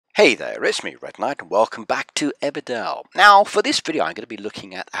Hey there, it's me, Red Knight, and welcome back to Everdale. Now, for this video, I'm going to be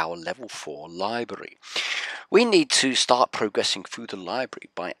looking at our Level 4 library. We need to start progressing through the library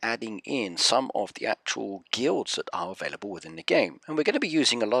by adding in some of the actual guilds that are available within the game. And we're going to be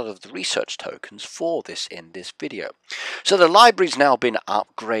using a lot of the research tokens for this in this video. So the library's now been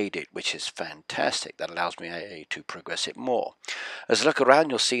upgraded, which is fantastic. That allows me to progress it more. As I look around,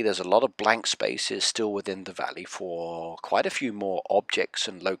 you'll see there's a lot of blank spaces still within the valley for quite a few more objects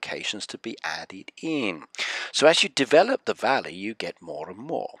and locations to be added in. So as you develop the valley, you get more and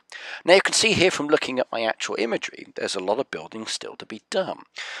more. Now you can see here from looking at my actual imagery, there's a lot of building still to be done.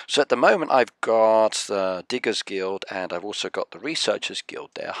 So at the moment I've got the Diggers Guild and I've also got the Researchers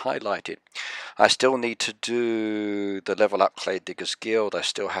Guild there highlighted. I still need to do the Level Up Clay Diggers Guild, I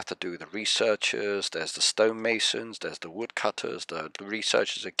still have to do the Researchers, there's the Stonemasons, there's the Woodcutters, the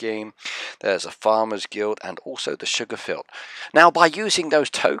Researchers again, there's a Farmers Guild and also the Sugar Field. Now by using those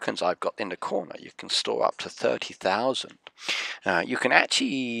tokens I've got in the corner, you can store up to 30,000. You can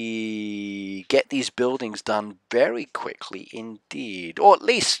actually get these buildings done very quickly indeed, or at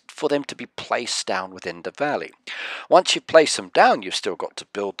least for them to be placed down within the valley. Once you place them down, you've still got to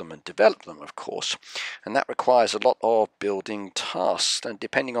build them and develop them, of course, and that requires a lot of building tasks, and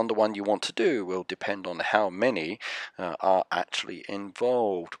depending on the one you want to do will depend on how many are actually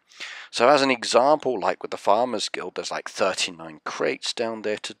involved. So as an example, like with the Farmers Guild, there's like 39 crates down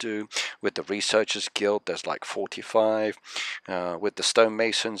there to do. With the Researchers Guild, there's like 45. With the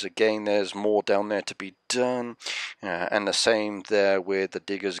Stonemasons, again, there's more down there to be done. And the same there with the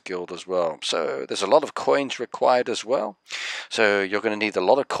Diggers Guild as well. So there's a lot of coins required as well. So you're going to need a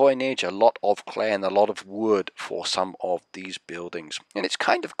lot of coinage, a lot of clay, and a lot of wood for some of these buildings. And it's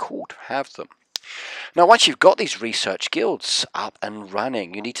kind of cool to have them. Now once you've got these research guilds up and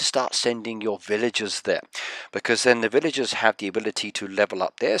running, you need to start sending your villagers there, because then the villagers have the ability to level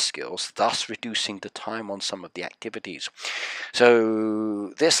up their skills, thus reducing the time on some of the activities.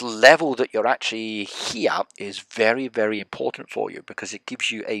 So this level that you're actually here is very, very important for you, because it gives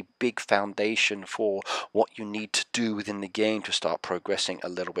you a big foundation for what you need to do within the game to start progressing a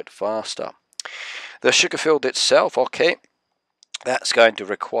little bit faster. The sugar field itself, okay, that's going to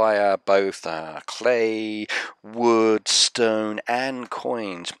require both clay, wood, stone and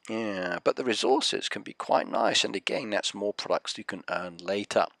coins. Yeah, but the resources can be quite nice, and again that's more products you can earn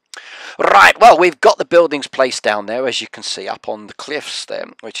later. Right, well, we've got the buildings placed down there, as you can see, up on the cliffs there,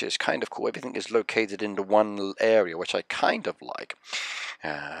 which is kind of cool. Everything is located into one area, which I kind of like.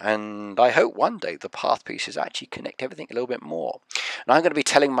 And I hope one day the path pieces actually connect everything a little bit more. And I'm going to be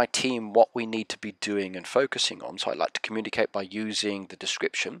telling my team what we need to be doing and focusing on, so I like to communicate by using the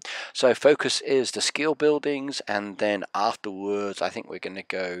description. So focus is the skill buildings, and then afterwards I think we're going to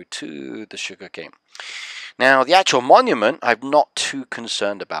go to the sugar cane. Now the actual monument I'm not too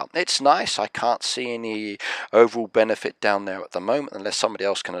concerned about. It's nice, I can't see any overall benefit down there at the moment unless somebody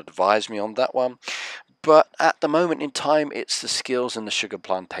else can advise me on that one. But at the moment in time it's the skills in the sugar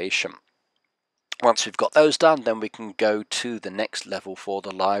plantation. Once we've got those done, then we can go to the next level for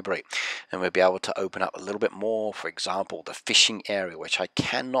the library, and we'll be able to open up a little bit more. For example, the fishing area, which I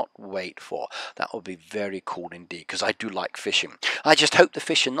cannot wait for. That will be very cool indeed, because I do like fishing. I just hope the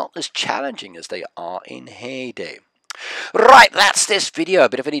fish are not as challenging as they are in Heyday. Right, that's this video. A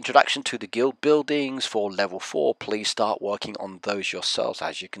bit of an introduction to the guild buildings for level 4. Please start working on those yourselves,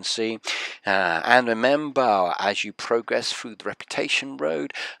 as you can see. And remember, as you progress through the reputation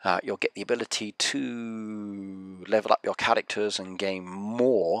road, you'll get the ability to level up your characters and gain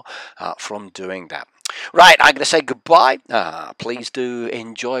more from doing that. Right, I'm going to say goodbye. Please do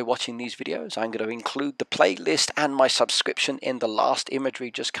enjoy watching these videos. I'm going to include the playlist and my subscription in the last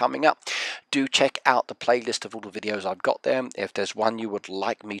imagery just coming up. Do check out the playlist of all the videos I've got there. If there's one you would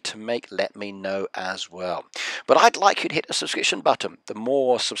like me to make, let me know as well. But I'd like you to hit the subscription button. The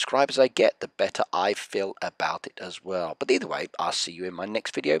more subscribers I get, the better I feel about it as well. But either way, I'll see you in my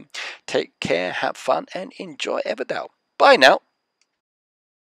next video. Take care, have fun, and enjoy Everdale. Bye now.